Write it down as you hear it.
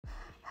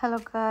Hello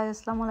guys,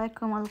 assalamu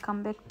alaikum.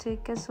 Welcome back to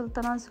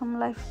Sultana's home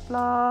life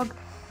vlog.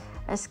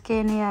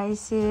 Askeni I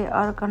see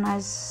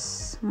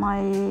organize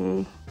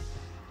my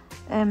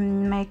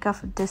makeup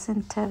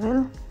dressing table.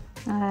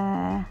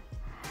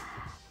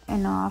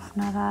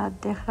 আপনারা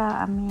দেখা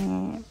আমি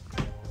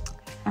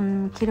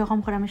কিরকম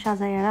করে আমি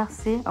সাজাইয়া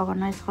রাখছি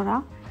অর্গানাইজ করা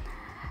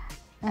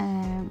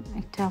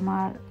একটা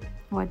আমার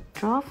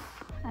wardrobe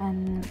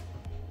and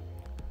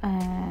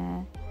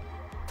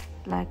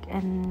like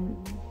an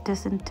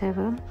dressing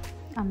table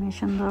আমি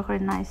সুন্দর করে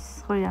নাইস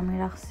করে আমি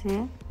রাখছি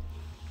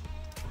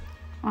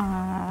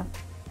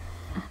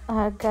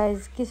আর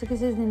গাইজ কিছু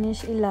কিছু জিনিস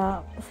ইলা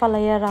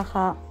ফালাইয়া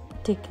রাখা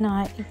ঠিক না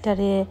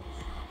এটারে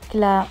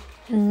ইলা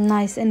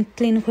নাইস এন্ড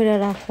ক্লিন করে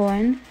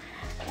রাখেন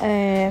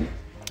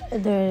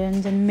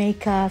the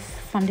makeup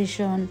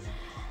foundation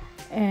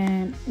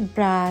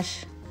brush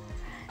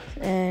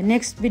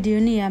next video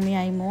নিয়ে আমি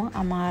আইমো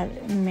আমার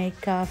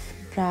makeup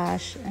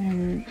brush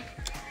and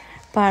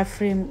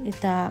perfume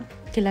এটা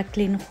কিলা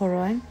ক্লিন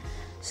করেন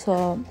সো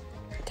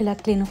কিলা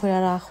ক্লিন করে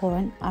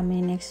রাখেন আমি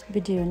নেক্সট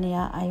ভিডিও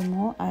নিয়ে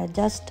আইমো আর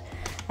জাস্ট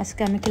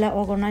আজকে আমি কিলা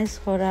অর্গানাইজ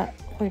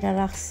করে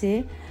রাখছি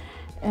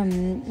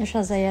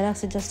সাজাইয়া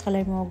রাখছি জাস্ট খালি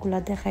আমি ওগুলা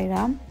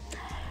দেখাইলাম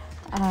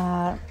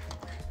আর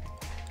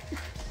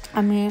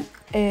আমি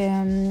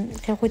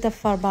কইতে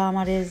পারবা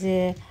আমার যে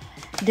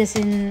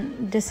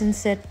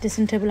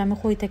ড্রেসিং টেবিল আমি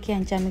কই থেকে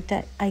আনছি আমি একটা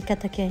আইকা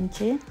থেকে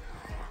আনছি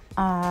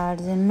আর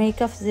যে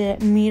মেকআপ যে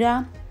মিরা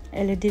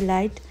LED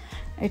লাইট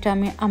এটা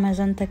আমি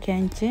অ্যামাজন থেকে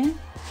আনছি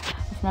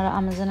আপনারা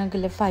অ্যামাজনে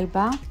গেলে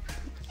পাইবা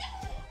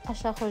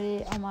আশা করি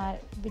আমার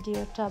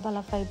ভিডিওটা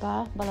ভালো পাইবা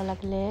ভালো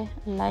লাগলে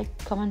লাইক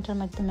কমেন্টের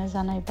মাধ্যমে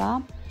জানাইবা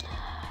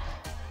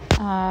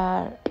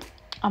আর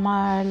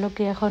আমার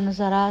লোকে এখন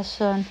যারা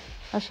আছেন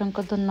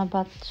অসংখ্য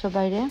ধন্যবাদ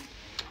সবাইরে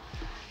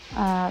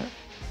আর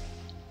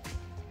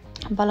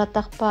ভালো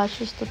থাকবা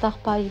সুস্থ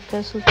থাকবা ইকে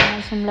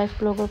সুলতানা's home life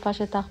ব্লগের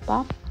পাশে থাকবা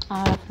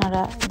আর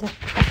আপনারা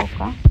দেখতে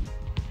থাকা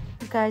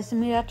guys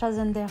মিরাটা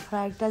যেন দেখা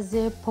একটা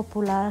যে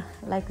পপুলার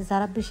লাইক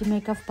যারা বেশি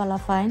মেকআপ পালা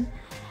ফাইন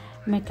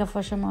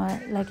মেকআপের সময়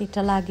লাইক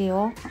এটা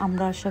লাগেও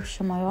আমরা সব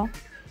সময়ও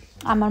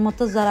আমার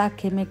মতো যারা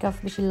কে মেকআপ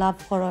বেশি লাভ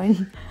করেন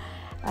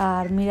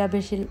আর মিরা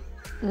বেশি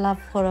লাভ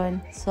করেন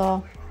সো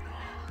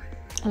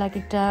লাইক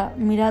একটা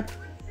মিরা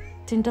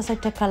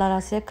 3-4টা কালার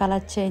আছে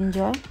কালার চেঞ্জ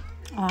হয়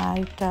আর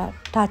একটা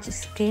টাচ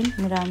স্ক্রিন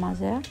মিরার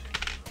মাঝে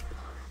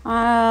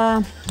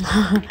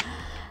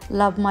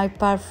লাভ মাই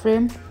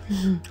পারফিউম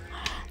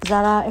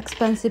যারা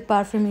এক্সপেন্সিভ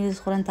পারফিউম ইউজ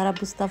করেন তারা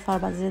বুঝতে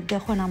পারবা যে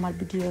দেখুন আমার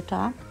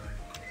ভিডিওটা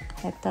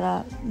তারা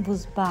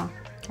বুঝবা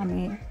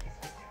আমি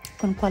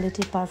কোন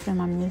কোয়ালিটির পারফিউম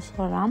আমি ইউজ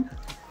করলাম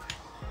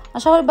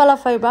আশা করি ভালো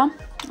পাইবা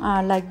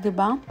আর লাইক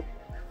দিবা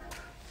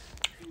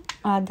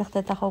আর দেখতে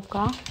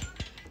থাকা